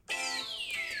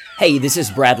Hey, this is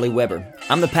Bradley Weber.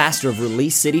 I'm the pastor of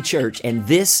Release City Church, and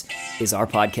this is our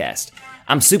podcast.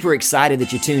 I'm super excited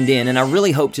that you tuned in, and I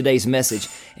really hope today's message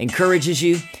encourages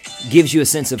you, gives you a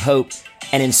sense of hope,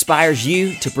 and inspires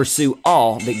you to pursue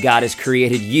all that God has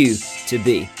created you to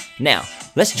be. Now,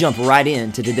 let's jump right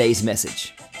into today's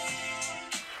message.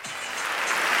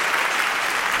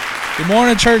 Good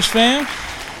morning, church fam.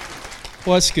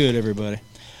 What's good, everybody?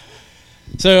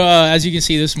 So, as you can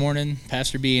see this morning,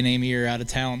 Pastor B and Amy are out of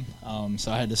town,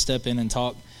 so I had to step in and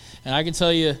talk. And I can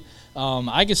tell you,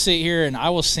 I could sit here and I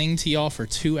will sing to y'all for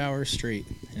 2 hours straight,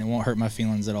 and it won't hurt my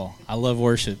feelings at all. I love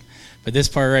worship, but this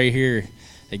part right here,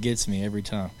 it gets me every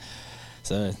time.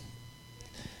 So,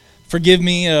 forgive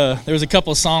me, there was a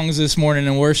couple songs this morning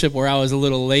in worship where I was a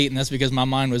little late, and that's because my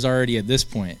mind was already at this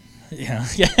point. You know?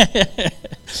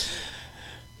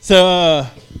 So,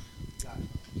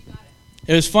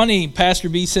 it was funny. Pastor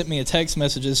B sent me a text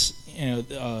messages,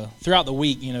 throughout the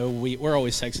week. We're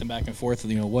always texting back and forth.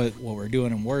 What we're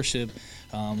doing in worship,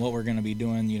 what we're going to be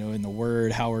doing, in the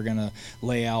Word, how we're going to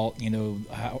lay out,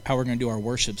 how we're going to do our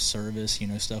worship service,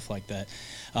 stuff like that.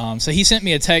 So he sent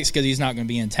me a text because he's not going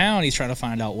to be in town. He's trying to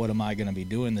find out what am I going to be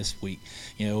doing this week.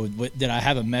 Did I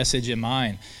have a message in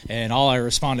mind? And all I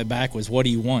responded back was, "What do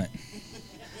you want?"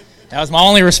 That was my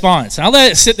only response. And I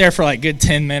let it sit there for like a good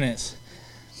 10 minutes.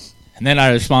 And then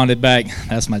I responded back,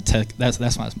 that's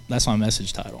my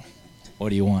message title. What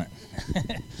do you want?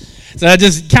 So I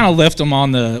just kind of left him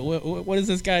on the, what is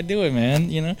this guy doing,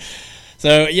 man?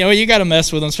 So, you got to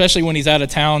mess with him, especially when he's out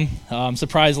of town. I'm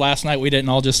surprised last night we didn't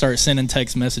all just start sending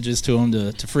text messages to him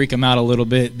to freak him out a little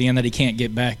bit, being that he can't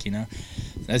get back,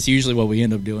 That's usually what we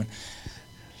end up doing.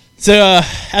 So,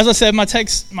 as I said, my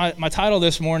title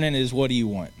this morning is, what do you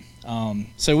want?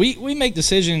 So we make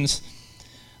decisions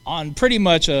on pretty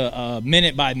much a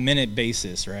minute-by-minute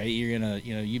basis, right? You're going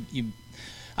to,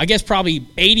 I guess probably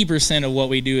 80% of what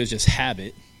we do is just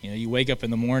habit. You wake up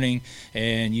in the morning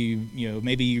and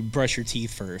maybe you brush your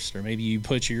teeth first, or maybe you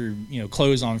put your,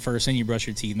 clothes on first and you brush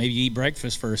your teeth. Maybe you eat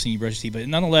breakfast first and you brush your teeth. But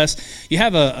nonetheless, you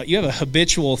have a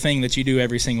habitual thing that you do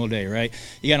every single day, right?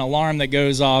 You got an alarm that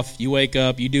goes off, you wake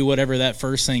up, you do whatever that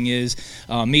first thing is.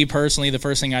 Me personally, the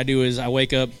first thing I do is I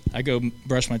wake up, I go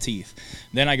brush my teeth.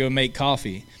 Then I go make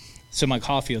coffee. So my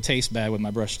coffee will taste bad with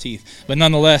my brushed teeth. But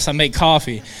nonetheless, I make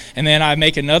coffee. And then I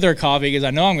make another coffee because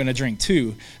I know I'm going to drink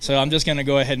two. So I'm just going to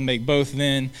go ahead and make both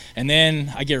then. And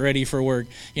then I get ready for work.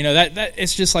 That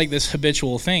it's just like this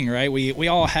habitual thing, right? We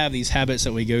all have these habits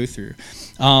that we go through.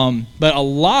 But a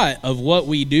lot of what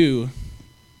we do,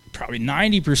 probably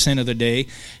 90% of the day,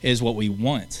 is what we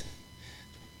want.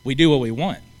 We do what we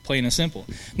want. Plain and simple.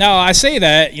 Now, I say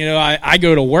that, I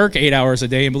go to work 8 hours a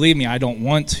day, and believe me, I don't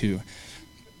want to.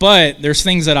 But there's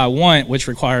things that I want which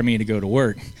require me to go to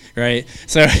work, right?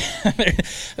 So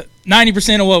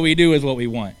 90% of what we do is what we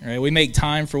want, right? We make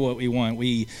time for what we want.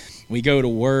 We go to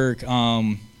work.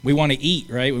 We want to eat,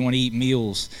 right? We want to eat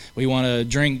meals. We want to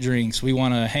drink drinks. We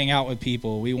want to hang out with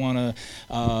people. Maybe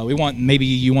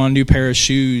you want a new pair of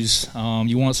shoes.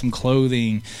 You want some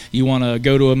clothing. You want to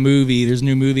go to a movie. There's a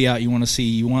new movie out you want to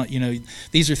see.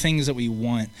 These are things that we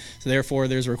want. So therefore,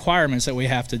 there's requirements that we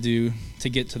have to do to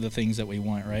get to the things that we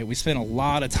want, right? We spend a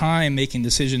lot of time making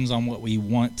decisions on what we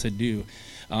want to do,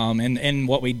 and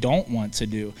what we don't want to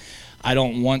do. I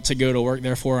don't want to go to work,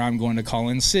 therefore I'm going to call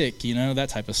in sick, that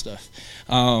type of stuff.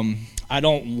 I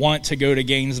don't want to go to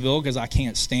Gainesville because I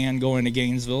can't stand going to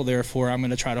Gainesville, therefore I'm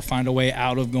going to try to find a way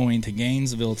out of going to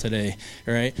Gainesville today,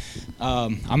 right?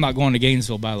 I'm not going to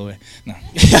Gainesville, by the way. No.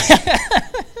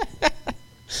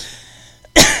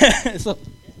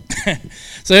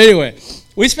 So anyway,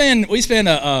 we spend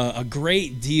a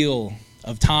great deal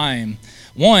of time,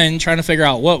 one, trying to figure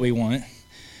out what we want,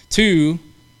 two,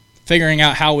 figuring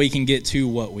out how we can get to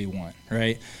what we want,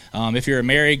 right? If you're a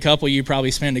married couple, you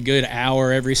probably spend a good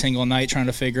hour every single night trying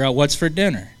to figure out what's for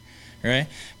dinner, right?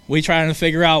 We trying to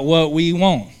figure out what we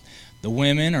want. The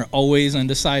women are always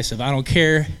undecisive. I don't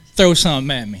care. Throw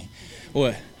something at me.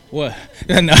 What?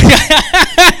 No.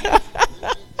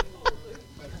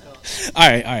 All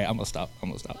right. I'm gonna stop.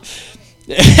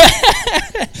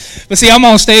 But see, I'm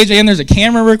on stage and there's a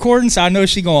camera recording, so I know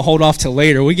she's gonna hold off till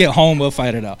later. We get home, we'll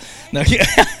fight it out. No.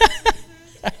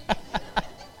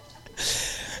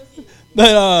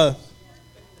 But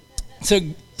so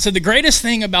the greatest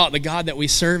thing about the God that we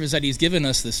serve is that He's given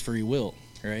us this free will,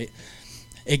 right?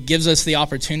 It gives us the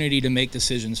opportunity to make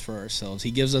decisions for ourselves.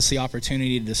 He gives us the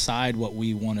opportunity to decide what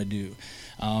we want to do,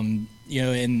 and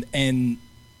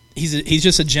He's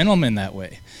just a gentleman that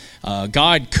way.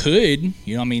 God could,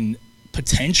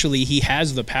 potentially he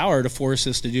has the power to force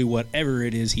us to do whatever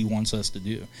it is he wants us to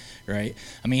do, right?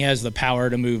 I mean, he has the power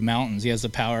to move mountains. He has the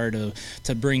power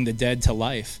to bring the dead to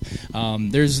life.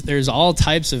 There's all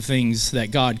types of things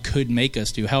that God could make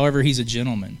us do. However, he's a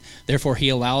gentleman. Therefore, he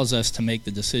allows us to make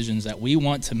the decisions that we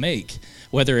want to make,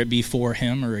 whether it be for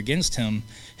him or against him.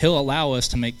 He'll allow us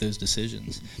to make those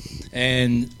decisions.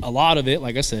 And a lot of it,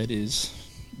 like I said, is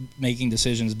making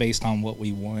decisions based on what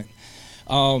we want.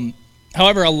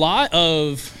 However, a lot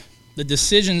of the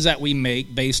decisions that we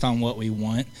make based on what we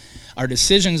want are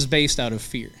decisions based out of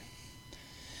fear.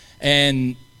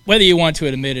 And whether you want to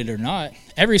admit it or not,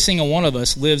 every single one of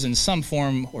us lives in some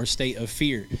form or state of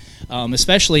fear,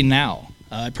 especially now.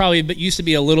 It probably used to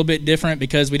be a little bit different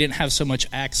because we didn't have so much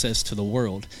access to the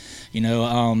world. You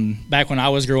know, back when I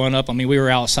was growing up, I mean, we were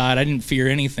outside. I didn't fear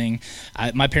anything.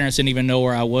 My parents didn't even know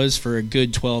where I was for a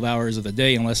good 12 hours of the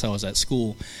day unless I was at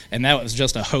school. And that was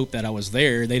just a hope that I was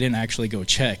there. They didn't actually go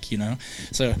check, you know.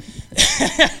 So,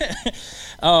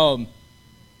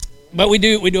 but we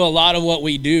do a lot of what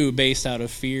we do based out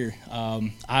of fear.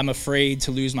 I'm afraid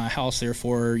to lose my house,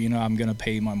 therefore, you know, I'm going to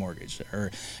pay my mortgage.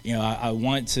 Or, you know,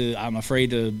 I'm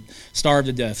afraid to starve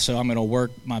to death, so I'm going to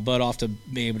work my butt off to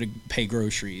be able to pay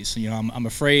groceries. You know, I'm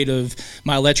afraid of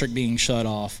my electric being shut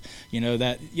off. You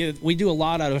know, we do a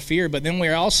lot out of fear, but then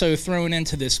we're also thrown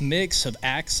into this mix of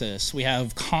access. We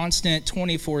have constant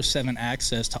 24/7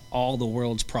 access to all the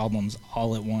world's problems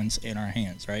all at once in our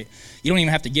hands, right? You don't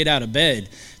even have to get out of bed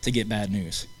to get bad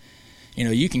news. You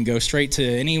know, you can go straight to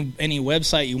any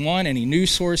website you want, any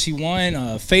news source you want,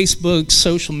 Facebook,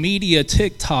 social media,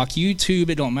 TikTok, YouTube.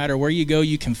 It don't matter where you go.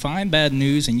 You can find bad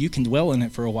news and you can dwell in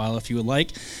it for a while if you would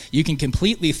like. You can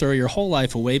completely throw your whole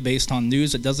life away based on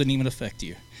news that doesn't even affect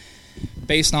you.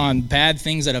 Based on bad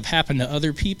things that have happened to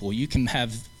other people. You can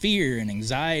have fear and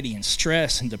anxiety and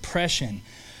stress and depression,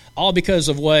 all because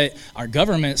of what our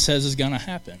government says is going to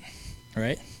happen,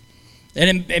 right?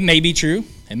 And it may be true.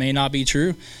 It may not be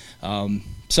true.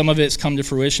 Some of it's come to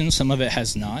fruition. Some of it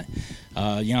has not.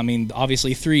 You know, I mean,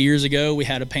 obviously 3 years ago we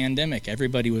had a pandemic.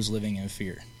 Everybody was living in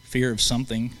fear. Fear of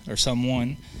something or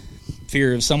someone.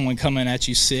 Fear of someone coming at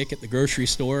you sick at the grocery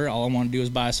store. All I want to do is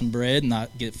buy some bread and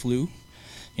not get flu.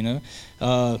 You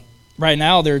know, right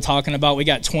now they're talking about we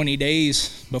got 20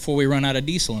 days before we run out of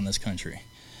diesel in this country.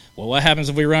 Well, what happens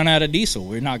if we run out of diesel?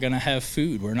 We're not going to have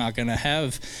food. We're not going to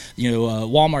have,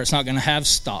 Walmart's not going to have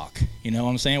stock. You know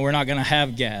what I'm saying? We're not going to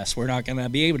have gas. We're not going to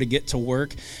be able to get to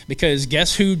work because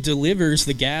guess who delivers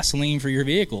the gasoline for your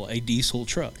vehicle? A diesel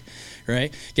truck,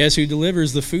 right? Guess who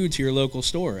delivers the food to your local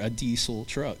store? A diesel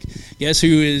truck. Guess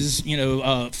who is,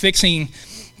 fixing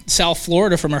South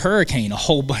Florida from a hurricane? A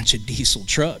whole bunch of diesel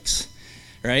trucks,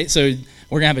 right? So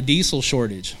we're going to have a diesel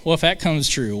shortage. Well, if that comes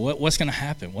true, what's going to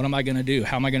happen? What am I going to do?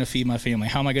 How am I going to feed my family?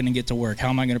 How am I going to get to work? How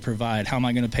am I going to provide? How am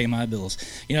I going to pay my bills?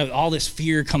 You know, all this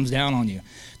fear comes down on you.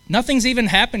 Nothing's even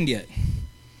happened yet.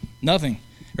 Nothing,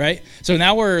 right? So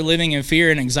now we're living in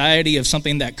fear and anxiety of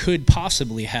something that could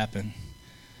possibly happen.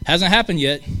 Hasn't happened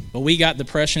yet, but we got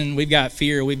depression, we've got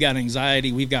fear, we've got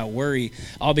anxiety, we've got worry,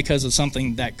 all because of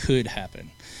something that could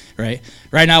happen.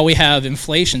 Right now we have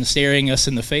inflation staring us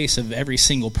in the face of every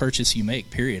single purchase you make,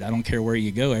 period. I don't care where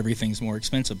you go, everything's more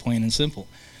expensive, plain and simple.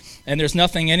 And there's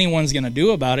nothing anyone's going to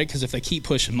do about it because if they keep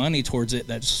pushing money towards it,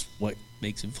 that's what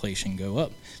makes inflation go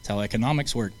up. That's how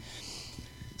economics work.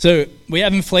 So we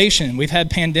have inflation, we've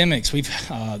had pandemics,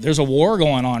 there's a war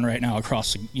going on right now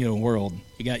across the world.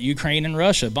 You got Ukraine and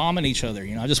Russia bombing each other.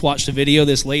 I just watched a video.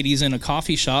 This lady's in a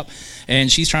coffee shop,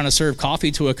 and she's trying to serve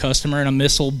coffee to a customer, and a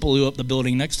missile blew up the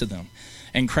building next to them.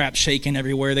 And crap shaking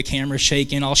everywhere, the camera's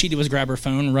shaking. All she did was grab her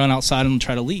phone, run outside, and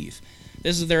try to leave.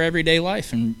 This is their everyday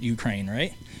life in Ukraine,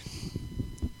 right?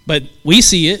 But we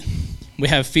see it. We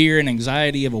have fear and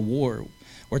anxiety of a war.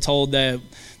 We're told that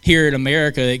here in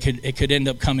America, it could end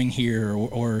up coming here,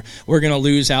 or we're going to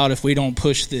lose out if we don't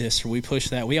push this or we push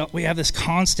that. We have this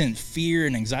constant fear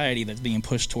and anxiety that's being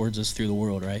pushed towards us through the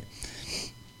world, right?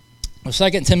 Well,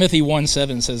 2 Timothy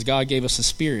 1:7 says, God gave us a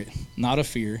spirit, not of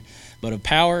fear, but of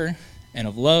power and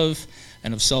of love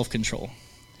and of self-control.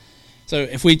 So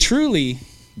if we truly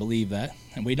believe that,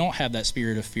 and we don't have that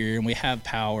spirit of fear, and we have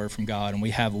power from God, and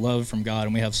we have love from God,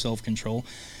 and we have self-control,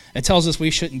 it tells us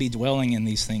we shouldn't be dwelling in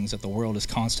these things that the world is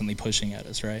constantly pushing at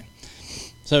us, right?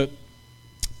 So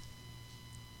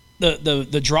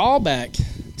the drawback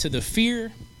to the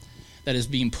fear that is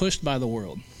being pushed by the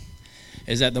world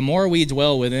is that the more we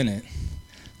dwell within it,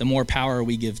 the more power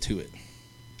we give to it,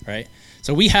 right?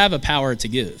 So we have a power to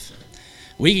give.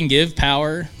 We can give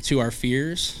power to our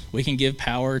fears. We can give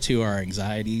power to our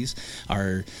anxieties,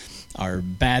 our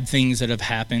bad things that have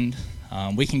happened.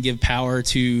 We can give power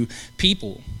to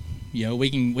people. You know, we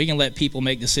can let people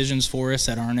make decisions for us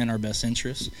that aren't in our best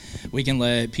interest. We can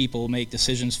let people make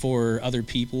decisions for other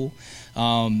people.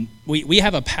 We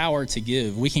have a power to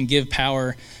give. We can give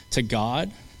power to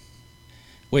God,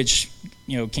 which,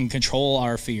 you know, can control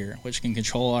our fear, which can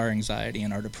control our anxiety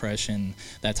and our depression,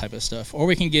 that type of stuff. Or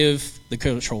we can give the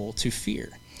control to fear.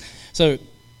 So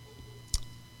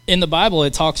in the Bible,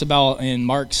 it talks about in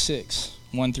Mark 6,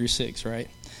 1-6, right?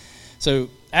 So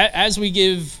as we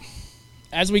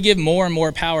give more and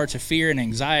more power to fear and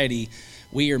anxiety,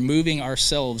 we are moving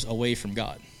ourselves away from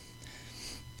God.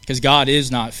 Because God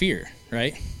is not fear,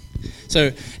 right?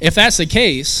 So if that's the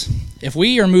case, if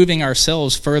we are moving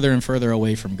ourselves further and further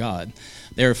away from God,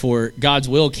 therefore God's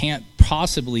will can't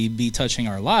possibly be touching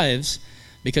our lives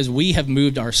because we have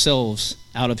moved ourselves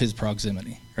out of his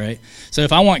proximity, right? So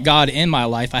if I want God in my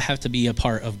life, I have to be a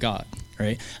part of God.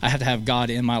 Right? I have to have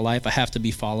God in my life. I have to be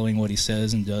following what he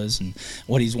says and does and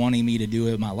what he's wanting me to do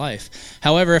in my life.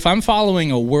 However, if I'm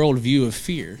following a worldview of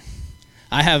fear,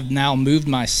 I have now moved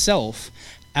myself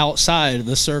outside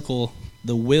the circle,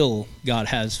 the will God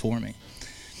has for me.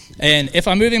 And if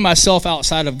I'm moving myself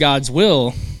outside of God's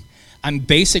will, I'm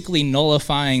basically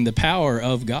nullifying the power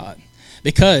of God.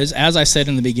 Because, as I said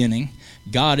in the beginning,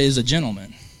 God is a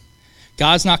gentleman.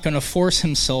 God's not going to force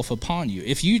himself upon you.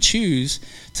 If you choose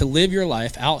to live your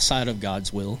life outside of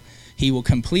God's will, he will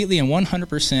completely and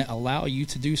 100% allow you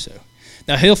to do so.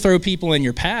 Now, he'll throw people in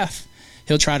your path.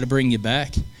 He'll try to bring you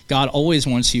back. God always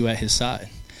wants you at his side.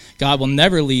 God will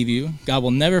never leave you. God will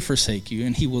never forsake you,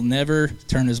 and he will never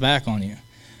turn his back on you.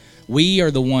 We are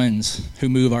the ones who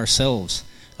move ourselves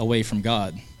away from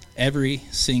God every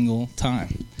single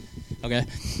time. Okay?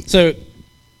 So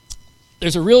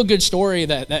there's a real good story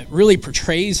that really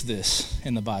portrays this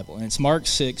in the Bible, and it's Mark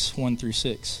 6,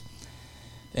 1-6.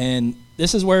 And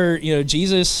this is where, you know,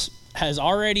 Jesus has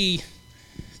already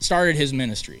started his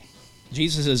ministry.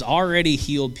 Jesus has already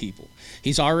healed people.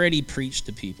 He's already preached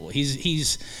to people.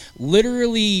 He's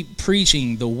literally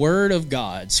preaching the word of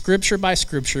God, scripture by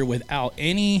scripture, without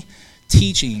any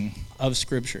teaching of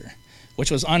scripture, which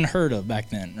was unheard of back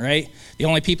then, right? The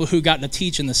only people who got to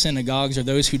teach in the synagogues are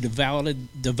those who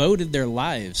devoted their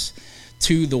lives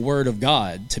to the word of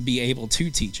God to be able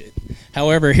to teach it.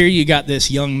 However, here you got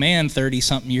this young man,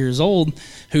 30-something years old,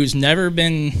 who's never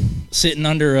been sitting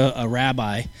under a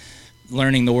rabbi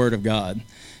learning the word of God.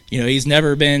 You know, he's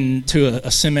never been to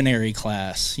a seminary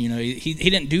class. You know, he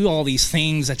didn't do all these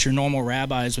things that your normal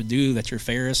rabbis would do, that your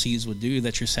Pharisees would do,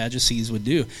 that your Sadducees would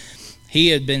do. He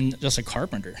had been just a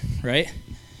carpenter, right?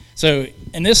 So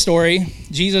in this story,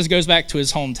 Jesus goes back to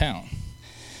his hometown.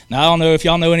 Now, I don't know if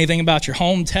y'all know anything about your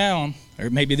hometown, or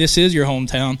maybe this is your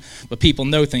hometown, but people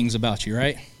know things about you,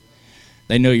 right?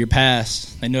 They know your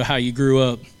past. They know how you grew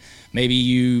up. Maybe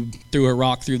you threw a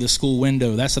rock through the school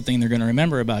window. That's the thing they're going to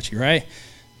remember about you, right?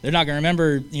 They're not going to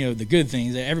remember, you know, the good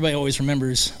things. Everybody always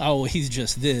remembers, oh, he's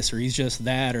just this, or he's just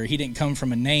that, or he didn't come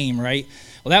from a name, right?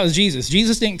 Well, that was Jesus.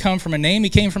 Jesus didn't come from a name.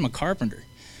 He came from a carpenter.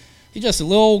 He's just a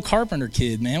little old carpenter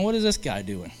kid, man. What is this guy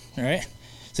doing, all right?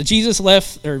 So Jesus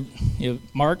left, or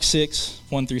Mark 6,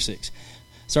 1-6,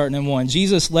 starting in 1.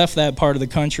 Jesus left that part of the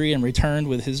country and returned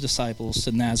with his disciples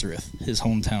to Nazareth, his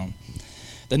hometown.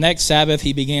 The next Sabbath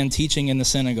he began teaching in the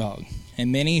synagogue,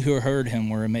 and many who heard him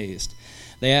were amazed.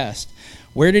 They asked,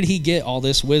 where did he get all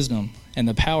this wisdom and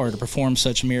the power to perform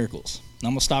such miracles? And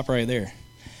I'm going to stop right there.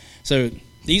 So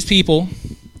these people,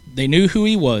 they knew who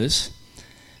he was,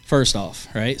 first off,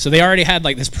 right? So they already had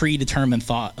like this predetermined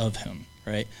thought of him,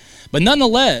 right? But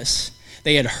nonetheless,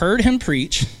 they had heard him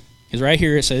preach, because right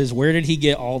here it says, where did he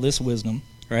get all this wisdom,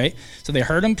 right? So they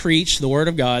heard him preach the word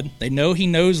of God. They know he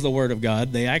knows the word of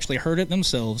God. They actually heard it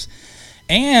themselves.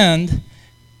 And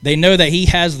they know that he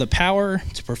has the power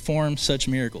to perform such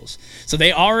miracles. So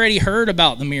they already heard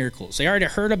about the miracles. They already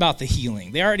heard about the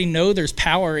healing. They already know there's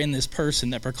power in this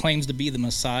person that proclaims to be the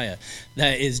Messiah,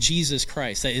 that is Jesus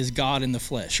Christ, that is God in the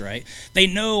flesh, right? They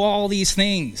know all these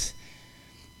things.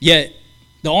 Yet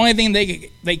the only thing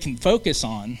they can focus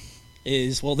on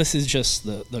is, well, this is just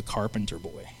the carpenter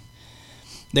boy.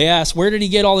 They asked, where did he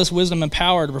get all this wisdom and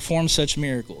power to perform such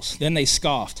miracles? Then they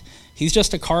scoffed. He's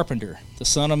just a carpenter, the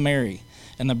son of Mary,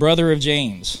 and the brother of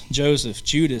James, Joseph,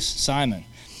 Judas, Simon,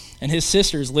 and his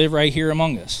sisters live right here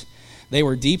among us. They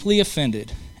were deeply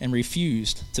offended and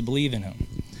refused to believe in him.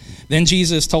 Then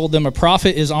Jesus told them, a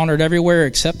prophet is honored everywhere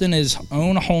except in his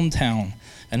own hometown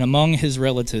and among his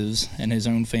relatives and his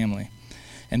own family.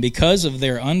 And because of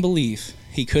their unbelief,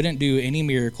 he couldn't do any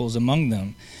miracles among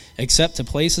them except to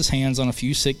place his hands on a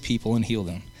few sick people and heal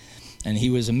them. And he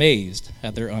was amazed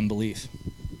at their unbelief.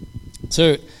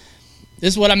 So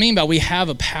this is what I mean by we have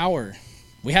a power.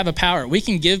 We have a power. We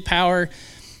can give power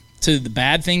to the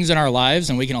bad things in our lives,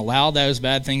 and we can allow those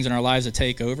bad things in our lives to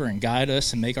take over and guide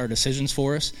us and make our decisions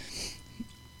for us.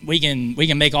 We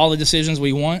can make all the decisions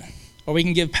we want, or we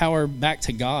can give power back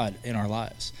to God in our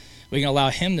lives. We can allow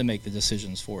him to make the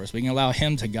decisions for us. We can allow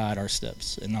him to guide our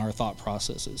steps and our thought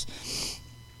processes.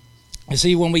 You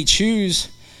see, when we choose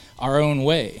our own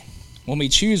way, when we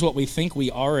choose what we think we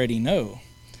already know,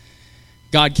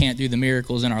 God can't do the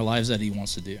miracles in our lives that he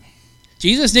wants to do.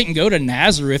 Jesus didn't go to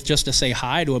Nazareth just to say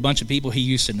hi to a bunch of people he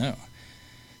used to know.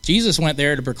 Jesus went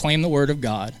there to proclaim the word of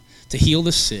God, to heal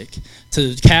the sick,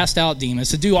 to cast out demons,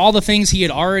 to do all the things he had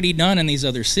already done in these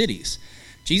other cities.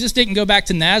 Jesus didn't go back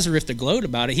to Nazareth to gloat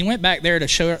about it. He went back there to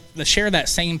share that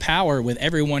same power with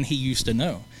everyone he used to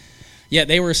know. Yet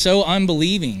they were so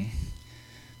unbelieving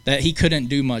that he couldn't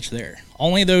do much there.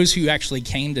 Only those who actually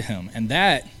came to him. And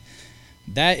that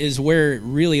is where it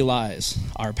really lies,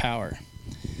 our power.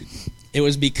 It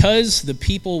was because the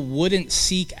people wouldn't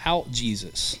seek out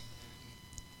Jesus.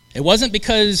 It wasn't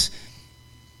because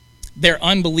their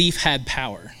unbelief had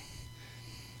power.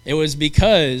 It was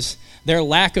because their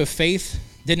lack of faith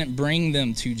didn't bring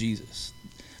them to Jesus.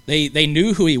 They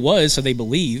knew who he was, so they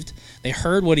believed. They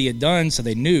heard what he had done, so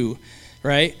they knew,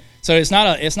 right? So it's not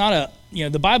a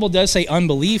the Bible does say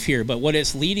unbelief here, but what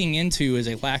it's leading into is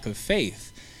a lack of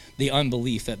faith, the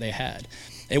unbelief that they had.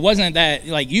 It wasn't that,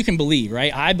 like, you can believe,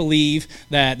 right? I believe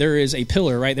that there is a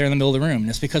pillar right there in the middle of the room, and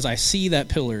it's because I see that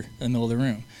pillar in the middle of the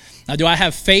room. Now, do I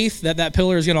have faith that that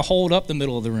pillar is going to hold up the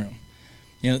middle of the room?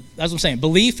 That's what I'm saying.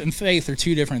 Belief and faith are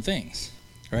two different things,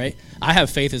 right? I have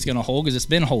faith it's going to hold because it's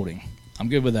been holding. I'm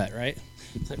good with that, right?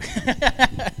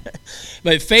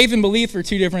 But faith and belief are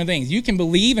two different things. You can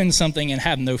believe in something and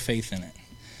have no faith in it.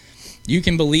 You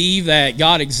can believe that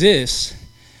God exists,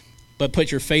 but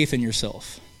put your faith in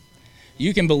yourself.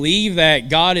 You can believe that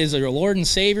God is your Lord and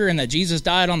Savior and that Jesus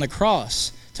died on the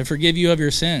cross to forgive you of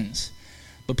your sins,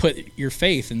 but put your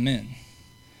faith in men.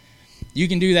 You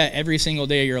can do that every single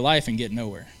day of your life and get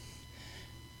nowhere.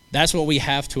 That's what we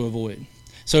have to avoid.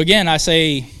 So again, I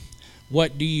say,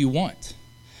 what do you want?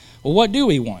 Well, what do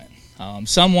we want?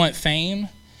 Some want fame,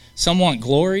 some want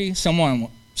glory, some want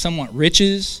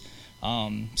riches,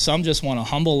 some just want a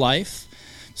humble life,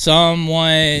 some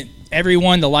want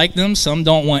everyone to like them, some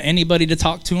don't want anybody to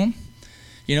talk to them.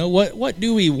 What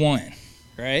do we want,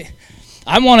 right?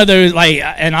 I'm one of those,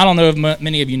 and I don't know if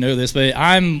many of you know this, but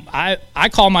I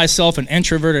call myself an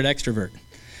introverted extrovert,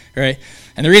 right?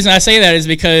 And the reason I say that is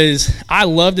because I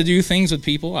love to do things with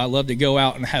people. I love to go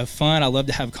out and have fun. I love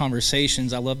to have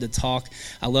conversations. I love to talk.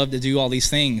 I love to do all these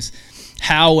things.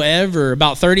 However,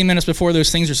 about 30 minutes before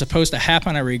those things are supposed to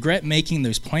happen, I regret making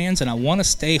those plans and I want to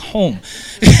stay home.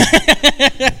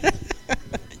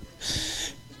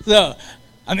 So,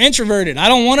 I'm introverted. I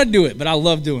don't want to do it, but I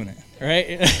love doing it,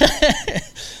 right?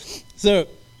 So,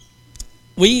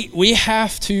 we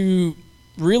have to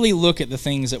really look at the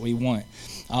things that we want.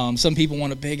 Some people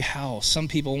want a big house. Some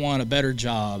people want a better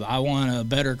job. I want a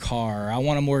better car. I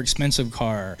want a more expensive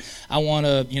car. I want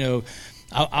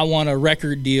I want a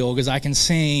record deal because I can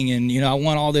sing, and I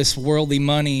want all this worldly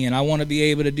money, and I want to be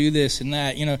able to do this and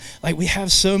that. We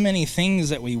have so many things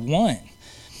that we want.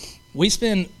 We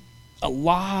spend a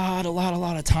lot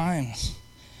of times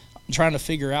trying to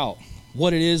figure out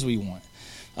what it is we want.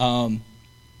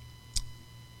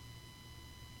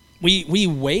 We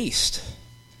waste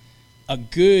a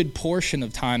good portion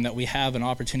of time that we have an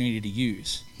opportunity to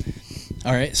use.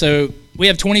 All right, so we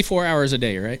have 24 hours a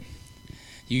day, right?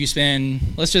 You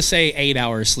spend, let's just say, 8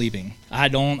 hours sleeping.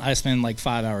 I spend like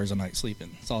 5 hours a night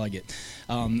sleeping. That's all I get.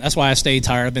 That's why I stay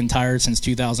tired. I've been tired since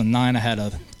 2009. I had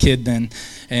a kid then,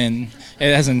 and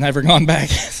it hasn't never gone back.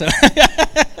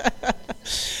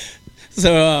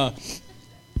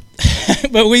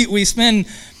 But we spend...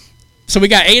 So we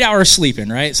got 8 hours sleeping,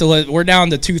 right? So we're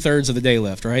down to 2/3 of the day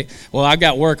left, right? Well, I've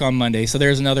got work on Monday, so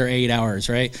there's another 8 hours,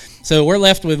 right? So we're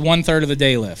left with 1/3 of the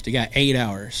day left. You got 8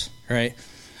 hours, right?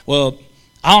 Well,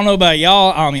 I don't know about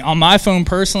y'all. I mean, on my phone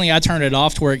personally, I turn it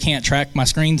off to where it can't track my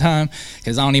screen time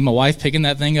because I don't need my wife picking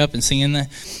that thing up and seeing that.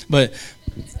 But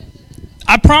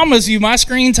I promise you, my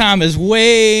screen time is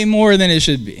way more than it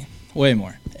should be, way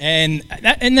more. And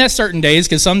that's certain days,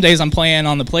 because some days I'm playing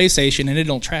on the PlayStation and it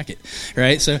don't track it,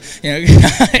 right? So,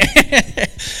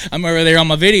 I'm over there on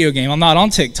my video game. I'm not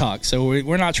on TikTok, so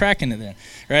we're not tracking it then,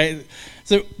 right?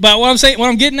 So, but what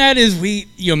I'm getting at is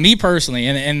me personally,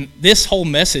 and this whole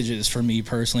message is for me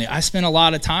personally. I spend a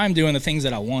lot of time doing the things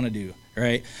that I want to do,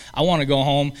 right? I want to go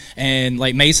home, and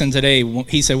like Mason today,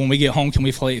 he said, when we get home, can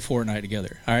we play Fortnite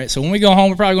together? All right, so when we go home,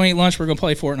 we're probably going to eat lunch. We're going to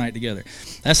play Fortnite together.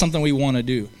 That's something we want to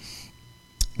do.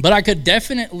 But I could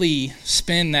definitely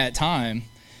spend that time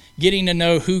getting to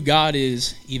know who God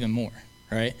is even more,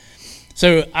 right?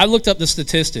 So I looked up the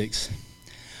statistics.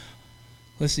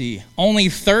 Let's see. Only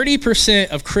 30%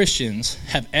 of Christians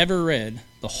have ever read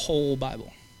the whole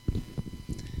Bible.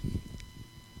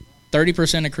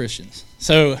 30% of Christians.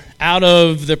 So out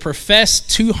of the professed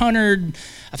 200,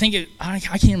 I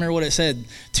can't remember what it said,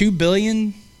 2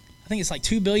 billion, I think it's like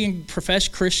 2 billion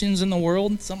professed Christians in the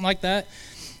world, something like that.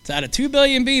 So out of 2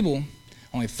 billion people,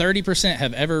 only 30%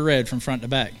 have ever read from front to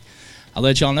back. I'll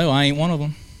let y'all know I ain't one of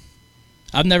them.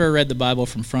 I've never read the Bible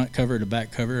from front cover to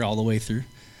back cover all the way through.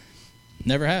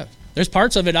 Never have. There's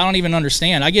parts of it I don't even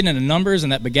understand. I get into numbers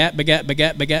and that begat.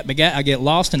 I get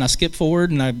lost and I skip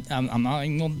forward and I'm not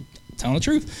even going to tell the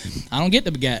truth. I don't get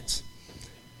the begats.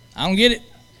 I don't get it.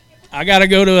 I got to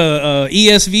go to a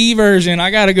ESV version.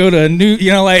 I got to go to a new,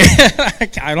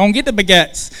 I don't get the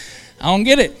begats. I don't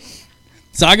get it.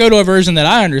 So I go to a version that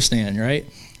I understand, right?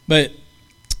 But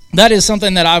that is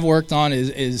something that I've worked on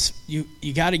is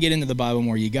you got to get into the Bible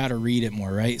more. You got to read it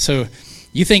more, right? So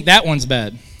you think that one's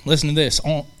bad. Listen to this.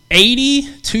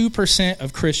 82%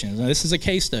 of Christians, now this is a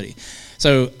case study.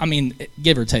 So,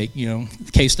 give or take,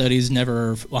 case studies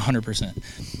never are 100%.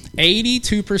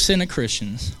 82% of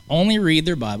Christians only read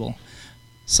their Bible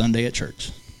Sunday at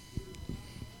church.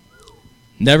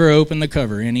 Never open the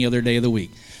cover any other day of the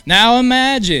week. Now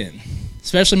imagine,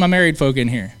 especially my married folk in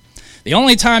here, the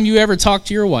only time you ever talk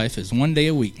to your wife is one day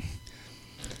a week.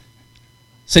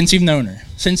 Since you've known her.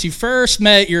 Since you first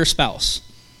met your spouse.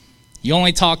 You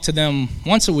only talk to them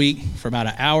once a week for about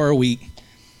an hour a week.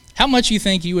 How much you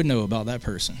think you would know about that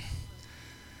person?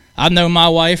 I've known my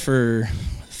wife for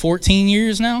 14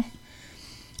 years now.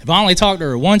 If I only talked to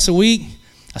her once a week,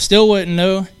 I still wouldn't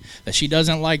know that she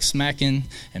doesn't like smacking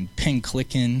and pin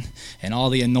clicking and all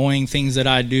the annoying things that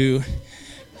I do.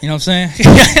 You know what I'm saying?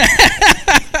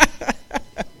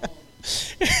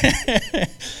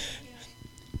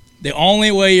 The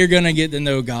only way you're going to get to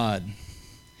know God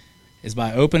is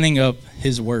by opening up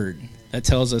his word that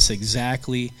tells us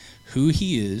exactly who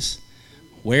he is,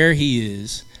 where he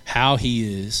is, how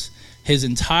he is. His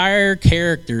entire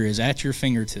character is at your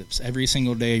fingertips every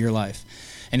single day of your life.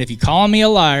 And if you call me a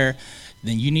liar,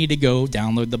 then you need to go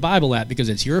download the Bible app because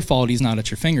it's your fault he's not at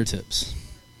your fingertips.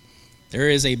 There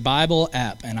is a Bible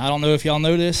app, and I don't know if y'all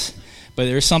know this, but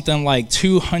there's something like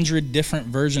 200 different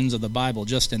versions of the Bible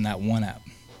just in that one app.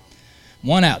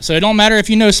 One app. So it don't matter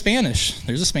if you know Spanish.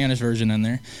 There's a Spanish version in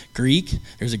there. Greek,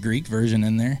 there's a Greek version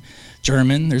in there.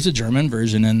 German, there's a German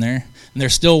version in there. And they're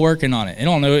still working on it. I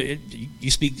don't know. You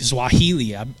speak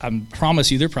Swahili. I promise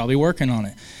you they're probably working on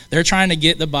it. They're trying to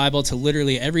get the Bible to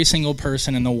literally every single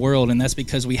person in the world, and that's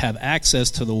because we have access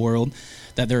to the world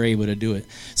that they're able to do it.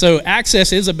 So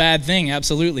access is a bad thing,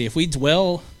 absolutely. If we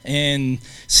dwell in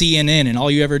CNN and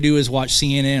all you ever do is watch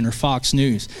CNN or Fox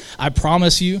News, I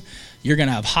promise you, you're going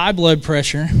to have high blood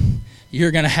pressure,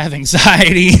 you're going to have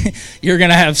anxiety, you're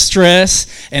going to have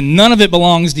stress, and none of it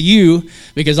belongs to you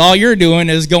because all you're doing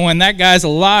is going, that guy's a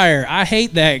liar. I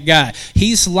hate that guy.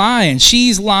 He's lying.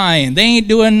 She's lying. They ain't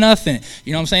doing nothing.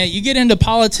 You know what I'm saying? You get into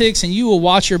politics and you will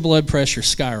watch your blood pressure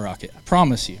skyrocket. I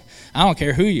promise you. I don't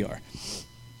care who you are.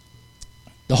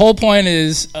 The whole point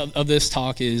of this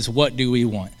talk is, what do we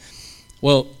want?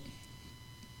 Well,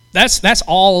 that's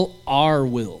all our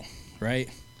will, right?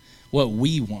 What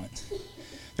we want.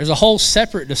 There's a whole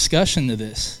separate discussion to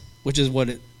this, which is what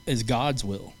is God's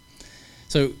will.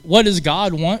 So what does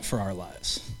God want for our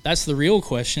lives? That's the real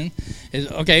question.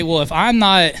 Is, okay, well, if I'm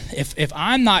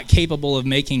not capable of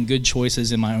making good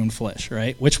choices in my own flesh,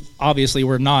 right? Which obviously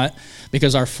we're not,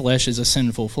 because our flesh is a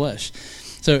sinful flesh.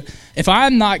 So if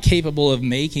I'm not capable of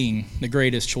making the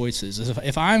greatest choices,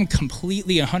 if I'm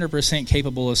completely 100%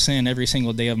 capable of sin every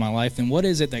single day of my life, then what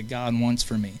is it that God wants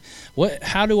for me?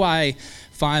 How do I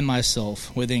find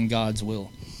myself within God's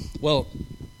will? Well,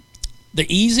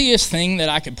 the easiest thing that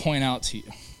I could point out to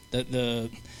you, that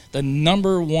the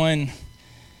number one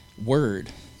word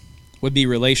would be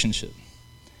relationship.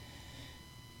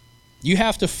 You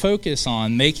have to focus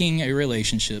on making a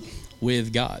relationship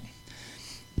with God.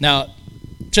 Now,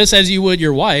 just as you would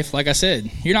your wife, like I said,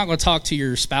 you're not going to talk to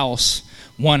your spouse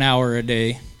 1 hour a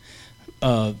day,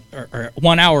 or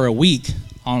 1 hour a week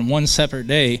on one separate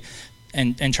day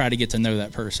and try to get to know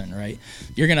that person, right?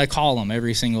 You're going to call them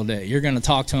every single day. You're going to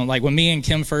talk to them. Like when me and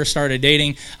Kim first started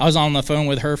dating, I was on the phone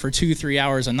with her for 2-3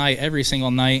 hours a night, every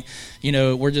single night. You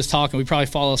know, we're just talking. We probably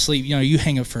fall asleep. You know, you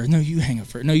hang up first. No, you hang up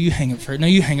first. No, you hang up first. No,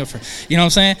 you hang up first. You know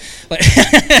what I'm saying? Like,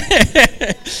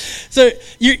 so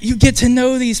you get to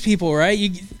know these people, right?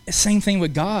 Same thing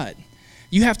with God.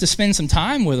 You have to spend some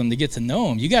time with him to get to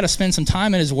know him. You got to spend some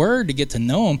time in his word to get to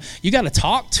know him. You got to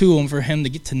talk to him for him to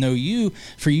get to know you,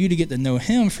 for you to get to know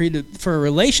him. For a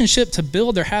relationship to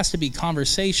build, there has to be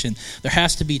conversation. There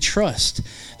has to be trust.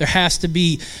 There has to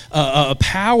be a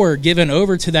power given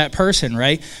over to that person,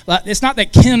 right? It's not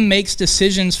that Kim makes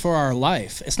decisions for our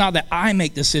life. It's not that I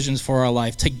make decisions for our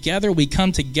life. Together, we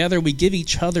come together. We give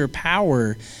each other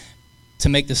power to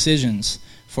make decisions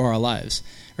for our lives,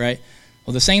 right?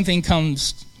 Well, the same thing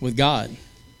comes with God.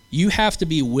 You have to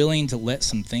be willing to let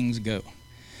some things go.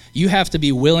 You have to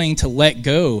be willing to let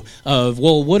go of,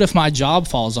 well, what if my job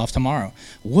falls off tomorrow?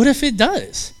 What if it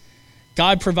does?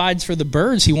 God provides for the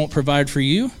birds. He won't provide for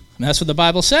you. And that's what the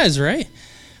Bible says, right?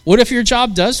 What if your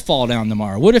job does fall down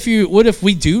tomorrow? What if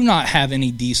we do not have any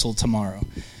diesel tomorrow?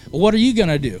 Well, what are you going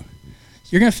to do?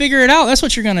 You're going to figure it out. That's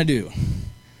what you're going to do.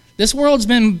 This world's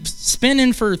been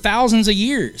spinning for thousands of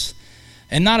years.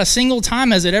 And not a single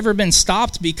time has it ever been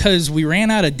stopped because we ran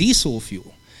out of diesel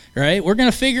fuel, right? We're going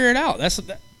to figure it out.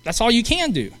 That's all you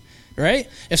can do, right?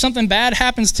 If something bad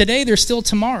happens today, there's still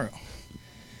tomorrow.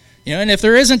 And if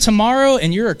there isn't tomorrow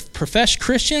and you're a professed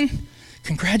Christian,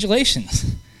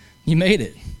 congratulations. You made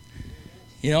it.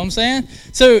 You know what I'm saying?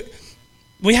 So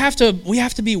we have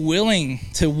to be willing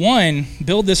to, one,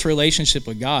 build this relationship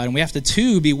with God, and we have to,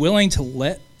 two, be willing to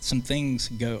let some things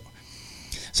go.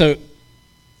 So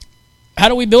how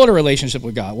do we build a relationship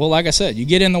with God? Well, like I said, you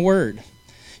get in the Word.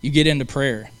 You get into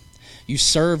prayer. You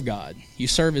serve God. You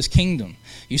serve his kingdom.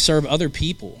 You serve other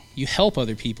people. You help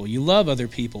other people. You love other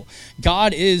people.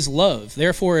 God is love.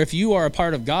 Therefore, if you are a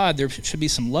part of God, there should be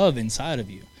some love inside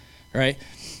of you, right?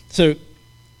 So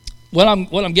what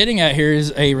I'm getting at here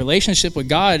is a relationship with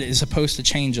God is supposed to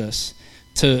change us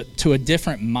to a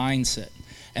different mindset.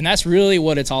 And that's really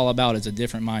what it's all about, is a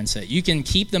different mindset. You can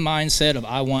keep the mindset of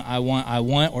I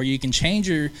want, or you can change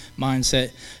your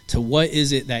mindset to what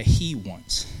is it that he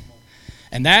wants.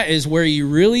 And that is where you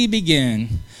really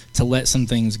begin to let some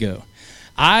things go.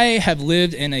 I have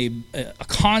lived in a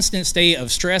constant state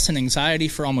of stress and anxiety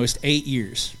for almost 8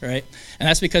 years, right? And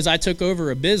that's because I took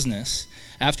over a business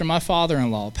after my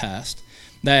father-in-law passed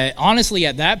that honestly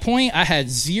at that point I had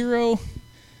zero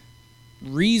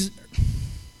reason.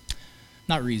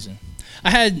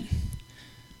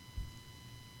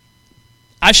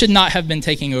 I should not have been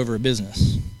taking over a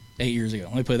business 8 years ago.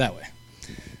 Let me put it that way.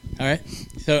 All right?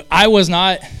 So I was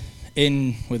not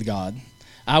in with God.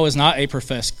 I was not a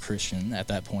professed Christian at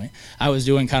that point. I was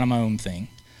doing kind of my own thing.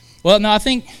 Well, no, I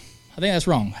think that's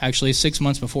wrong. Actually, 6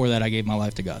 months before that, I gave my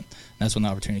life to God. That's when the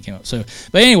opportunity came up.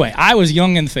 But anyway, I was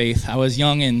young in faith. I was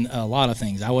young in a lot of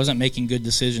things. I wasn't making good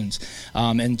decisions.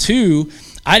 And two,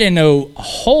 I didn't know a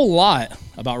whole lot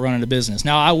about running a business.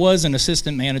 Now, I was an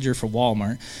assistant manager for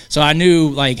Walmart, so I knew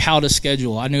like how to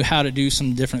schedule. I knew how to do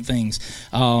some different things.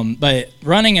 But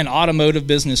running an automotive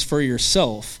business for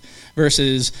yourself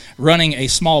versus running a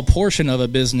small portion of a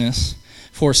business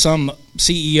for some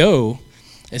CEO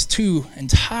is two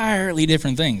entirely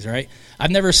different things, right?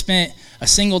 I've never spent a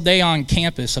single day on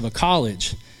campus of a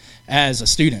college as a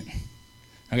student,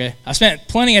 okay? I spent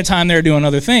plenty of time there doing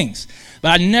other things, but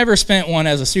I never spent one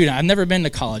as a student. I've never been to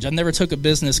college. I've never took a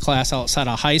business class outside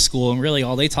of high school, and really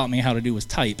all they taught me how to do was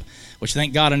type, which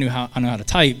thank God I know how to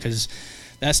type, because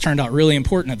that's turned out really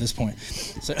important at this point.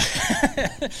 So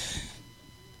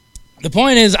the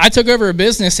point is, I took over a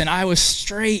business, and I was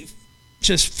straight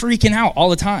just freaking out all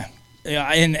the time.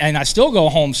 And I still go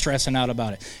home stressing out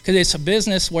about it, because it's a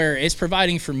business where it's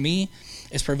providing for me.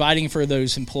 It's providing for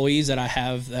those employees that I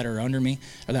have that are under me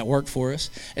or that work for us.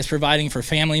 It's providing for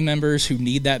family members who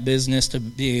need that business to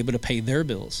be able to pay their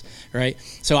bills, right?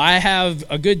 So I have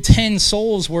a good 10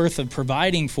 souls worth of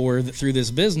providing for through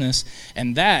this business,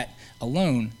 and that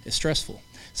alone is stressful.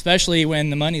 Especially when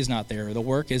the money's not there or the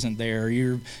work isn't there.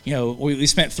 We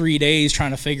spent 3 days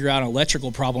trying to figure out an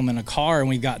electrical problem in a car, and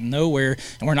we've gotten nowhere,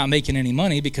 and we're not making any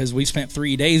money because we spent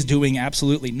 3 days doing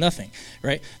absolutely nothing,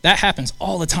 right? That happens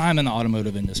all the time in the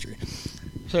automotive industry.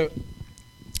 So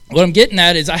what I'm getting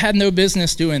at is I had no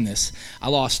business doing this. I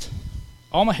lost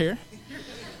all my hair.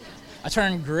 I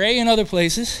turned gray in other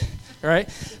places, right?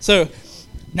 So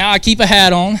now I keep a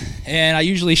hat on, and I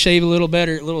usually shave a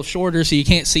little shorter, so you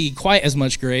can't see quite as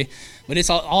much gray. But it's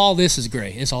all this is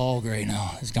gray. It's all gray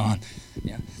now. It's gone.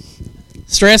 Yeah.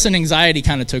 Stress and anxiety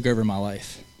kind of took over my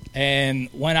life. And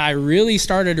when I really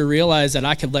started to realize that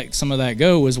I could let some of that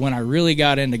go was when I really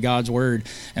got into God's Word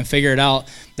and figured out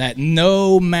that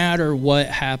no matter what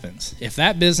happens, if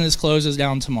that business closes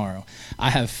down tomorrow, I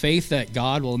have faith that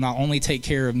God will not only take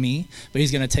care of me, but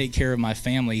he's going to take care of my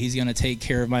family. He's going to take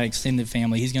care of my extended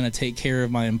family. He's going to take care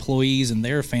of my employees and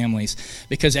their families.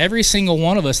 Because every single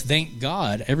one of us, thank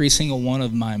God, every single one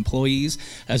of my employees,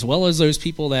 as well as those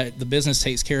people that the business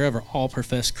takes care of, are all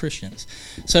professed Christians.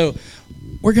 So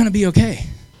we're going to be okay,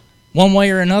 one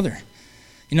way or another.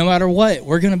 No matter what,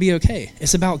 we're going to be okay.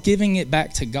 It's about giving it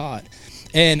back to God.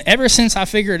 And ever since I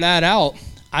figured that out,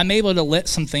 I'm able to let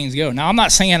some things go. Now, I'm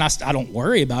not saying I don't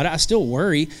worry about it. I still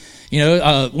worry.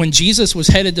 When Jesus was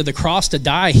headed to the cross to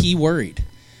die, he worried.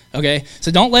 Okay?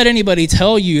 So don't let anybody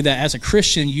tell you that as a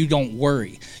Christian you don't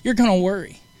worry. You're going to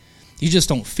worry. You just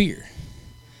don't fear.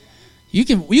 You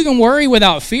can worry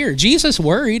without fear. Jesus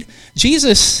worried.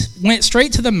 Jesus went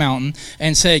straight to the mountain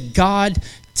and said, God,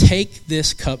 take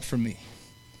this cup from me.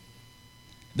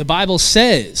 The Bible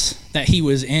says that he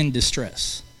was in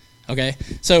distress. Okay?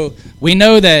 So we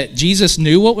know that Jesus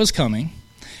knew what was coming.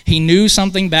 He knew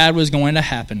something bad was going to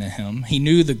happen to him. He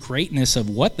knew the greatness of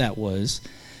what that was.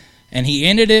 And he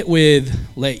ended it with,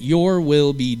 let your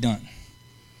will be done.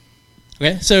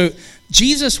 Okay? So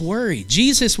Jesus worried.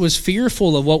 Jesus was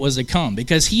fearful of what was to come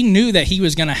because he knew that he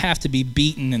was going to have to be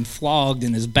beaten and flogged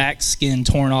and his back skin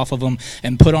torn off of him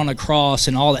and put on a cross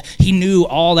and all that. He knew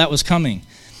all that was coming,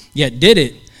 yet did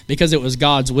it because it was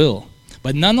God's will.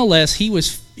 But nonetheless, he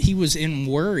was in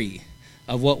worry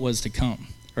of what was to come,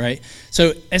 right?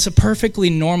 So it's a perfectly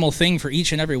normal thing for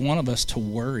each and every one of us to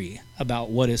worry about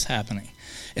what is happening.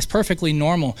 It's perfectly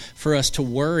normal for us to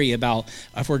worry about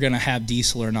if we're going to have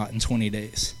diesel or not in 20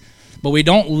 days. But we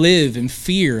don't live in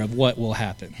fear of what will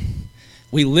happen.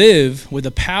 We live with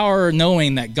the power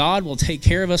knowing that God will take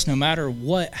care of us no matter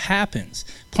what happens,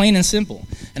 plain and simple.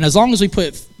 And as long as we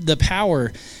put the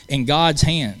power in God's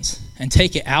hands and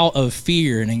take it out of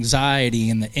fear and anxiety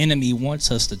and the enemy wants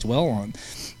us to dwell on,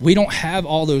 we don't have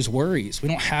all those worries. We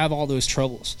don't have all those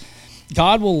troubles.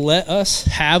 God will let us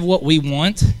have what we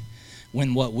want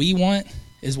when what we want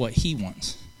is what he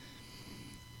wants.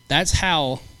 That's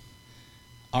how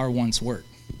our wants work.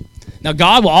 Now,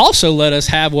 God will also let us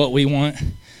have what we want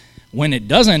when it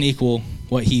doesn't equal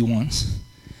what he wants,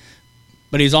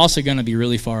 but he's also going to be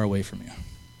really far away from you,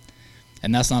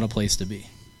 and that's not a place to be.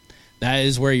 That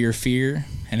is where your fear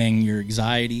and then your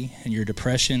anxiety and your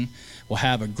depression will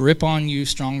have a grip on you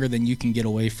stronger than you can get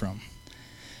away from,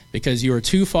 because you are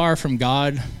too far from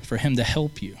God for him to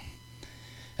help you.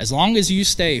 As long as you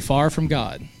stay far from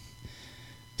God,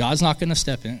 God's not going to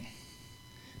step in.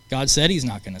 God said he's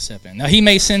not going to step in. Now, he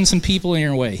may send some people in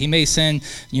your way. He may send,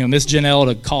 Miss Janelle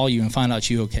to call you and find out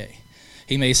you okay.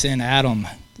 He may send Adam,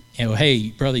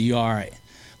 hey, brother, you all right?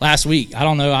 Last week, I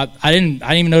don't know, I didn't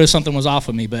even notice something was off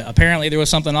with me, but apparently there was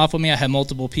something off with me. I had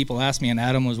multiple people ask me, and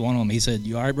Adam was one of them. He said,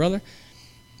 you all right, brother?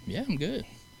 Yeah, I'm good.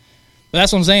 But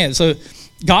that's what I'm saying. So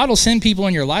God will send people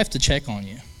in your life to check on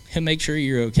you. He'll make sure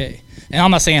you're okay. And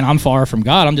I'm not saying I'm far from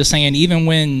God. I'm just saying even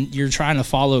when you're trying to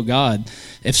follow God,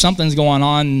 if something's going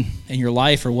on in your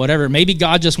life or whatever, maybe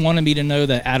God just wanted me to know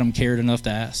that Adam cared enough to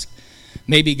ask.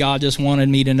 Maybe God just wanted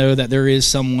me to know that there is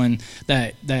someone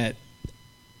that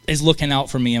is looking out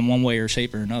for me in one way or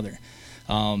shape or another.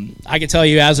 I can tell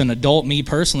you as an adult, me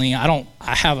personally, I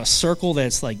have a circle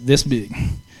that's like this big.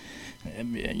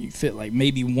 You fit like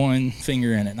maybe one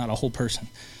finger in it, not a whole person,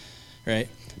 right?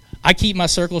 I keep my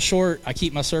circle short. I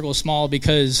keep my circle small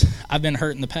because I've been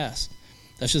hurt in the past.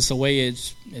 That's just the way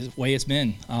it's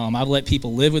been. I've let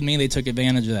people live with me. They took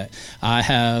advantage of that. I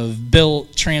have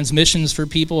built transmissions for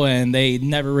people, and they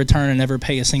never return and never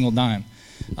pay a single dime.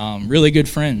 Really good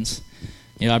friends.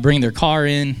 I bring their car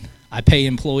in. I pay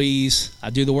employees.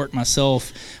 I do the work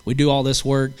myself. We do all this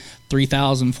work.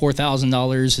 $3,000,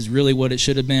 $4,000 is really what it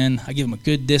should have been. I give them a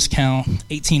good discount.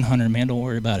 $1,800, man, don't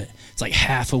worry about it. It's like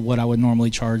half of what I would normally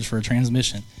charge for a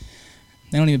transmission.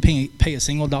 They don't even pay a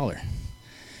single dollar.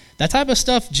 That type of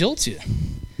stuff jilts you.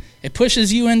 It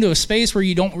pushes you into a space where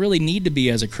you don't really need to be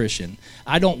as a Christian.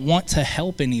 I don't want to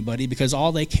help anybody because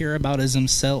all they care about is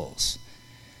themselves.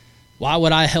 Why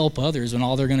would I help others when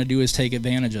all they're going to do is take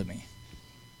advantage of me?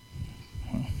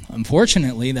 Well,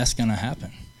 unfortunately, that's going to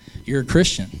happen. You're a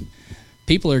Christian.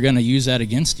 People are going to use that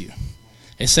against you.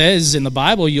 It says in the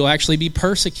Bible you'll actually be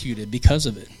persecuted because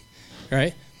of it,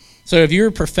 right? So if you're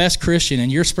a professed Christian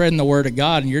and you're spreading the word of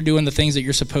God and you're doing the things that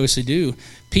you're supposed to do,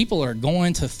 people are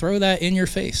going to throw that in your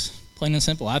face, plain and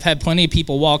simple. I've had plenty of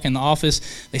people walk in the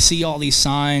office. They see all these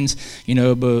signs,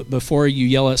 before you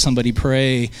yell at somebody,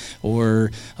 pray,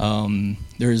 or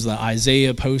there's the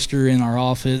Isaiah poster in our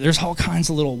office. There's all kinds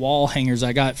of little wall hangers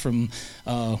I got from,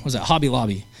 Hobby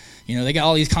Lobby. You know, they got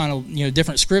all these kind of, you know,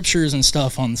 different scriptures and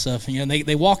stuff on stuff. You know,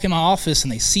 they walk in my office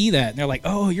and they see that. And they're like,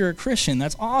 oh, you're a Christian.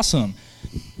 That's awesome.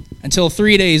 Until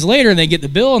 3 days later, they get the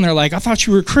bill and they're like, I thought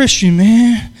you were a Christian,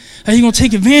 man. How you going to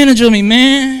take advantage of me,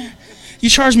 man? You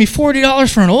charge me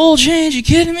 $40 for an oil change? You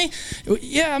kidding me?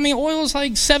 Yeah, I mean, oil is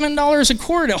like $7 a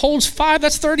quart. It holds 5.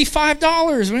 That's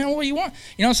 $35. Man, what do you want?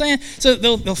 You know what I'm saying? So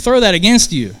they'll throw that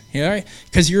against you, right?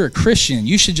 Because you're a Christian.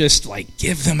 You should just like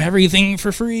give them everything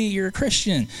for free. You're a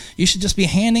Christian. You should just be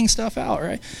handing stuff out,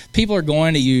 right? People are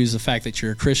going to use the fact that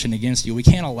you're a Christian against you. We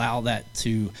can't allow that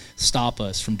to stop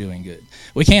us from doing good.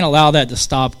 We can't allow that to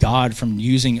stop God from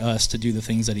using us to do the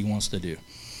things that he wants to do.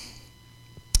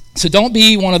 So don't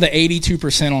be one of the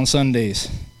 82% on Sundays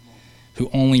who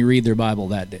only read their Bible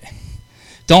that day.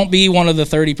 Don't be one of the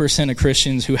 30% of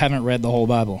Christians who haven't read the whole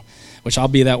Bible, which I'll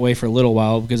be that way for a little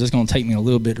while because it's going to take me a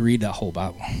little bit to read that whole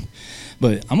Bible.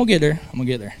 But I'm going to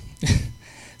get there.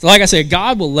 So like I said,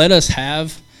 God will let us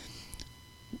have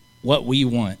what we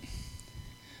want,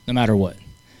 no matter what.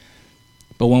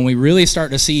 But when we really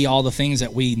start to see all the things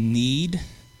that we need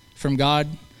from God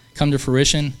come to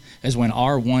fruition, is when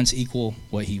our wants equal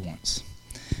what he wants.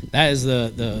 That is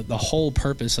the whole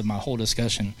purpose of my whole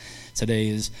discussion today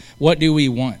is, what do we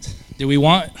want? Do we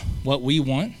want what we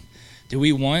want? Do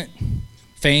we want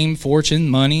fame, fortune,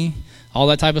 money, all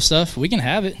that type of stuff? We can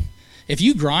have it. If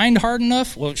you grind hard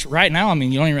enough, which right now, I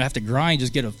mean, you don't even have to grind.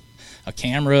 Just get a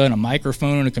camera and a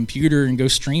microphone and a computer and go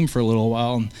stream for a little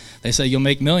while. And they say you'll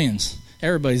make millions.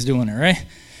 Everybody's doing it, right?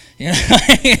 You know,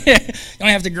 you don't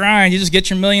have to grind. You just get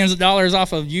your millions of dollars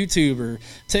off of YouTube or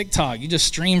TikTok. You just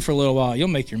stream for a little while. You'll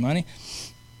make your money.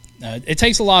 It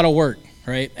takes a lot of work,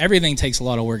 right? Everything takes a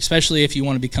lot of work, especially if you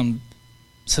want to become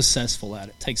successful at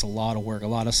it. It takes a lot of work, a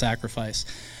lot of sacrifice.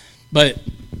 But,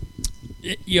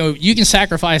 you know, you can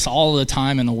sacrifice all the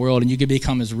time in the world and you can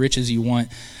become as rich as you want.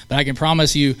 But I can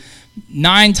promise you,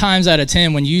 9 times out of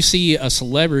 10, when you see a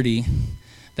celebrity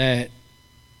that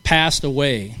passed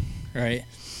away, right,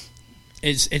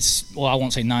 it's well, I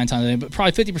won't say 9 times, but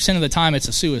probably 50% of the time it's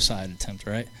a suicide attempt,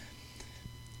 right?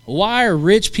 Why are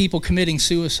rich people committing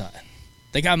suicide?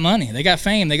 They got money, they got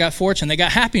fame, they got fortune, they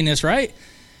got happiness, right?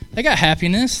 They got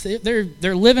happiness.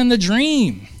 They're living the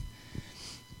dream.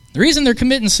 The reason they're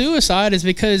committing suicide is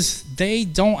because they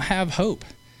don't have hope.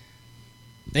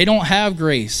 They don't have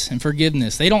grace and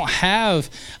forgiveness. They don't have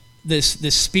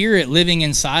this spirit living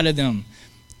inside of them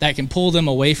that can pull them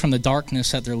away from the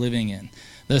darkness that they're living in,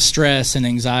 the stress and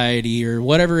anxiety or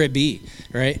whatever it be,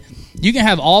 right? You can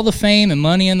have all the fame and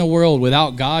money in the world.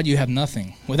 Without God, you have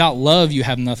nothing. Without love, you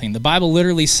have nothing. The Bible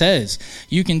literally says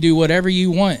you can do whatever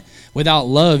you want. Without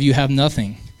love, you have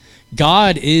nothing.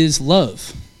 God is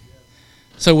love.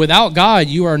 So without God,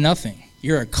 you are nothing.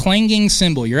 You're a clanging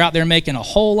cymbal. You're out there making a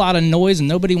whole lot of noise and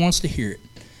nobody wants to hear it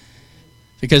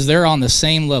because they're on the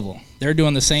same level. They're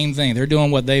doing the same thing. They're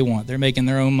doing what they want. They're making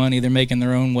their own money. They're making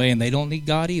their own way, and they don't need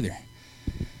God either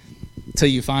until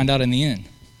you find out in the end.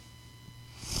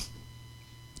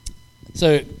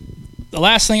 So the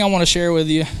last thing I want to share with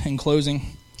you in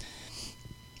closing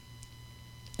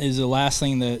is the last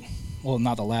thing that, well,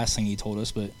 not the last thing he told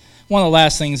us, but one of the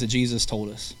last things that Jesus told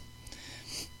us.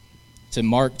 It's in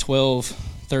Mark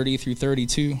 12:30 through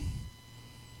 32.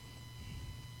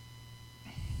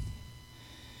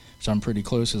 Which I'm pretty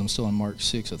close because I'm still in Mark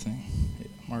 6, I think. Yeah,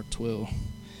 Mark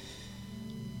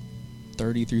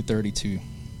 12:30 through 32.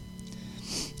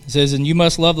 It says, "And you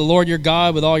must love the Lord your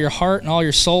God with all your heart and all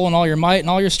your soul and all your might and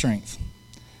all your strength."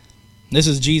 This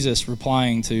is Jesus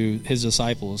replying to his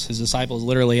disciples. His disciples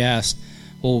literally asked,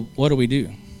 well, what do we do?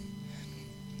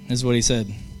 This is what he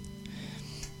said.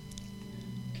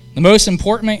 The most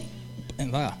important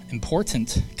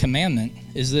commandment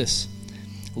is this.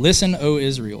 Listen, O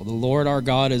Israel, the Lord our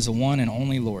God is the one and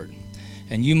only Lord.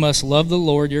 And you must love the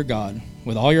Lord your God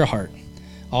with all your heart,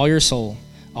 all your soul,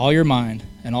 all your mind,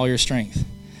 and all your strength.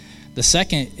 The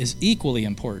second is equally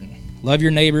important. Love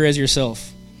your neighbor as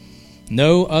yourself.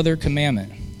 No other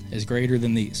commandment is greater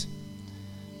than these.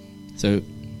 So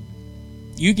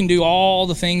you can do all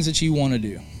the things that you want to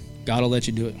do. God will let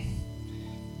you do it.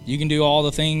 You can do all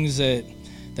the things that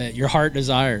your heart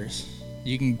desires.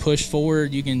 You can push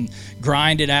forward. You can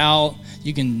grind it out.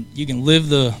 You can live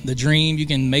the dream. You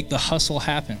can make the hustle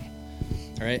happen.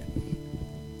 All right?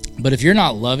 But if you're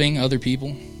not loving other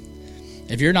people,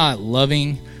 if you're not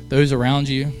loving those around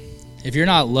you, if you're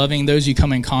not loving those you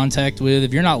come in contact with,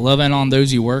 if you're not loving on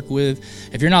those you work with,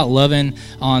 if you're not loving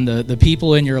on the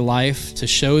people in your life to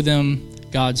show them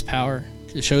God's power,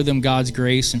 to show them God's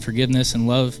grace and forgiveness and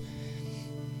love,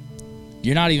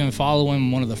 you're not even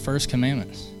following one of the first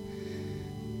commandments.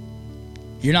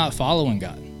 You're not following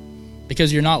God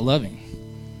because you're not loving.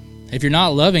 If you're not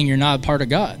loving, you're not a part of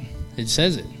God. It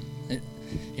says it.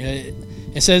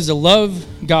 It says to love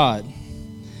God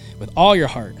with all your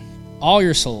heart, all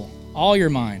your soul, all your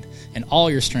mind, and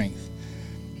all your strength.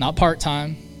 Not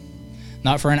part-time,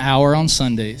 not for an hour on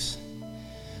Sundays,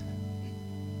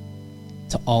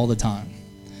 to all the time.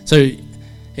 So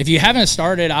if you haven't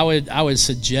started, I would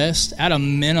suggest, at a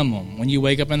minimum, when you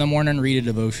wake up in the morning, read a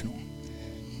devotional.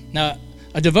 Now,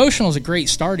 a devotional is a great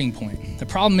starting point. The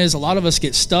problem is a lot of us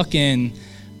get stuck in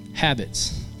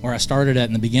habits. Where I started at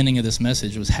in the beginning of this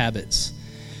message was habits.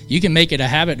 You can make it a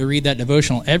habit to read that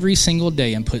devotional every single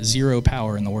day and put zero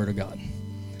power in the Word of God.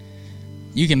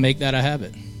 You can make that a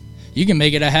habit. You can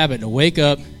make it a habit to wake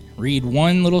up, read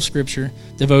one little scripture,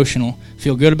 devotional,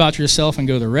 feel good about yourself, and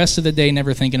go the rest of the day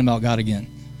never thinking about God again.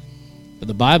 But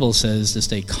the Bible says to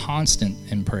stay constant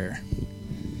in prayer.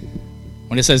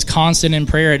 When it says constant in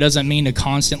prayer, it doesn't mean to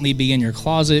constantly be in your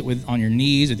closet on your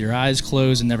knees with your eyes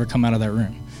closed and never come out of that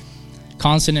room.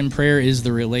 Constant in prayer is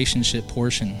the relationship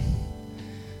portion.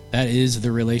 That is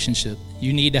the relationship.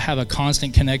 You need to have a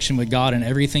constant connection with God in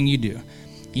everything you do.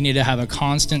 You need to have a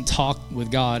constant talk with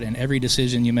God in every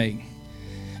decision you make.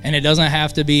 And it doesn't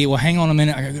have to be, well, hang on a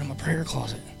minute, I gotta go to my prayer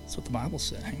closet. That's what the Bible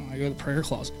said. Hang on, I go to the prayer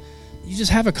closet. You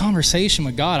just have a conversation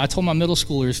with God. I told my middle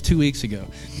schoolers 2 weeks ago,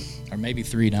 or maybe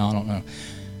 3 now, I don't know.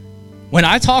 When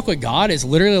I talk with God, it's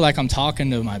literally like I'm talking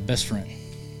to my best friend.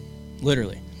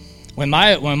 Literally. When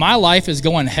my life is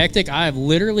going hectic, I have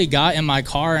literally got in my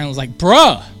car and was like,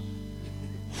 bruh,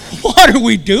 what are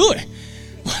we doing?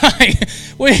 Like,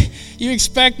 wait, you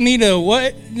expect me to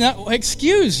what? No,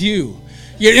 excuse you.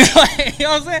 You know what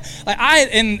I'm saying? Like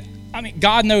I mean,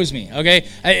 God knows me, okay?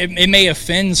 It may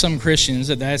offend some Christians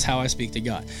that that's how I speak to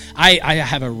God. I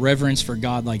have a reverence for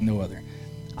God like no other.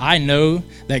 I know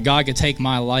that God could take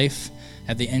my life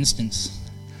at the instance.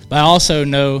 But I also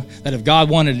know that if God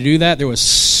wanted to do that, there was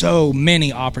so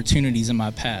many opportunities in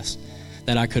my past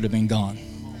that I could have been gone.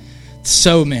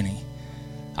 So many.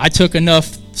 I took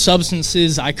enough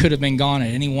substances, I could have been gone at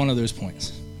any one of those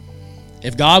points.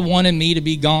 If God wanted me to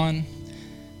be gone,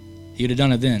 he would have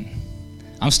done it then.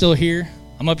 I'm still here.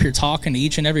 I'm up here talking to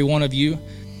each and every one of you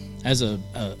as a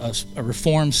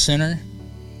reformed sinner.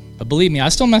 But believe me, I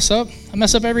still mess up. I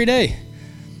mess up every day.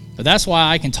 But that's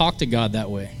why I can talk to God that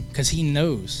way, because he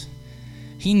knows.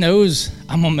 He knows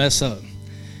I'm going to mess up.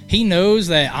 He knows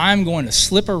that I'm going to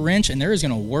slip a wrench and there is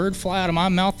going to a word fly out of my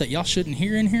mouth that y'all shouldn't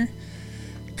hear in here.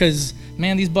 Because,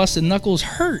 man, these busted knuckles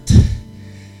hurt.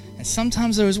 And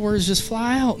sometimes those words just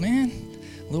fly out, man.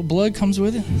 A little blood comes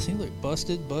with it. See, look,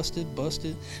 busted.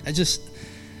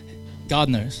 God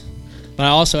knows. But I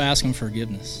also ask him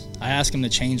forgiveness. I ask him to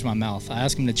change my mouth. I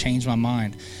ask him to change my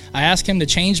mind. I ask him to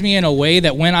change me in a way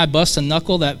that when I bust a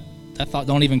knuckle, that thought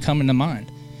don't even come into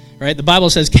mind. Right? The Bible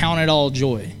says, count it all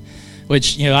joy.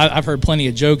 Which, you know, I've heard plenty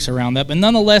of jokes around that. But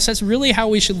nonetheless, that's really how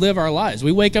we should live our lives.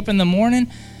 We wake up in the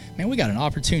morning, man, we got an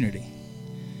opportunity.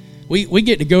 We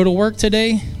get to go to work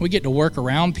today. We get to work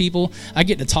around people. I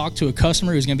get to talk to a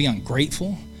customer who's going to be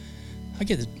ungrateful. I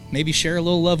get to maybe share a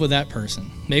little love with that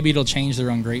person. Maybe it'll change their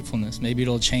ungratefulness. Maybe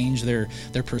it'll change their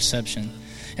perception.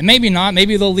 And maybe not.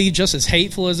 Maybe they'll leave just as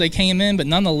hateful as they came in, but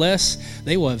nonetheless,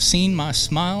 they will have seen my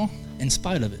smile in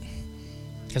spite of it,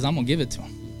 because I'm going to give it to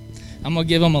them. I'm going to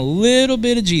give them a little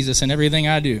bit of Jesus in everything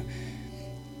I do.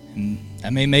 And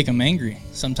that may make them angry.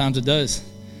 Sometimes it does.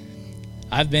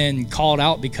 I've been called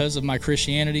out because of my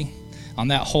Christianity on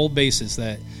that whole basis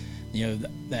that, you know,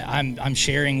 that I'm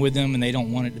sharing with them and they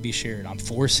don't want it to be shared. I'm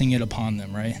forcing it upon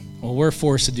them, right? Well, we're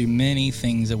forced to do many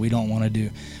things that we don't want to do.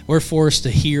 We're forced to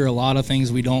hear a lot of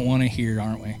things we don't want to hear,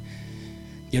 aren't we?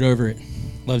 Get over it.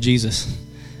 Love Jesus.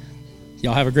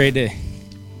 Y'all have a great day.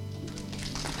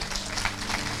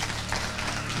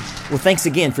 Well, thanks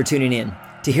again for tuning in.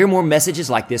 To hear more messages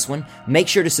like this one, make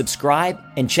sure to subscribe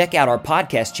and check out our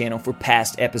podcast channel for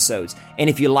past episodes.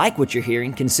 And if you like what you're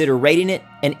hearing, consider rating it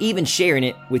and even sharing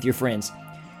it with your friends.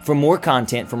 For more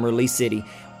content from Release City,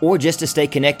 or just to stay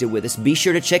connected with us, be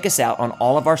sure to check us out on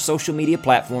all of our social media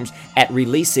platforms at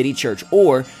Release City Church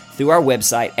or through our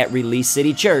website at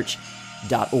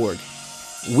releasecitychurch.org.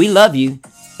 We love you,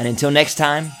 and until next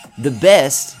time, the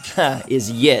best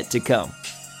is yet to come.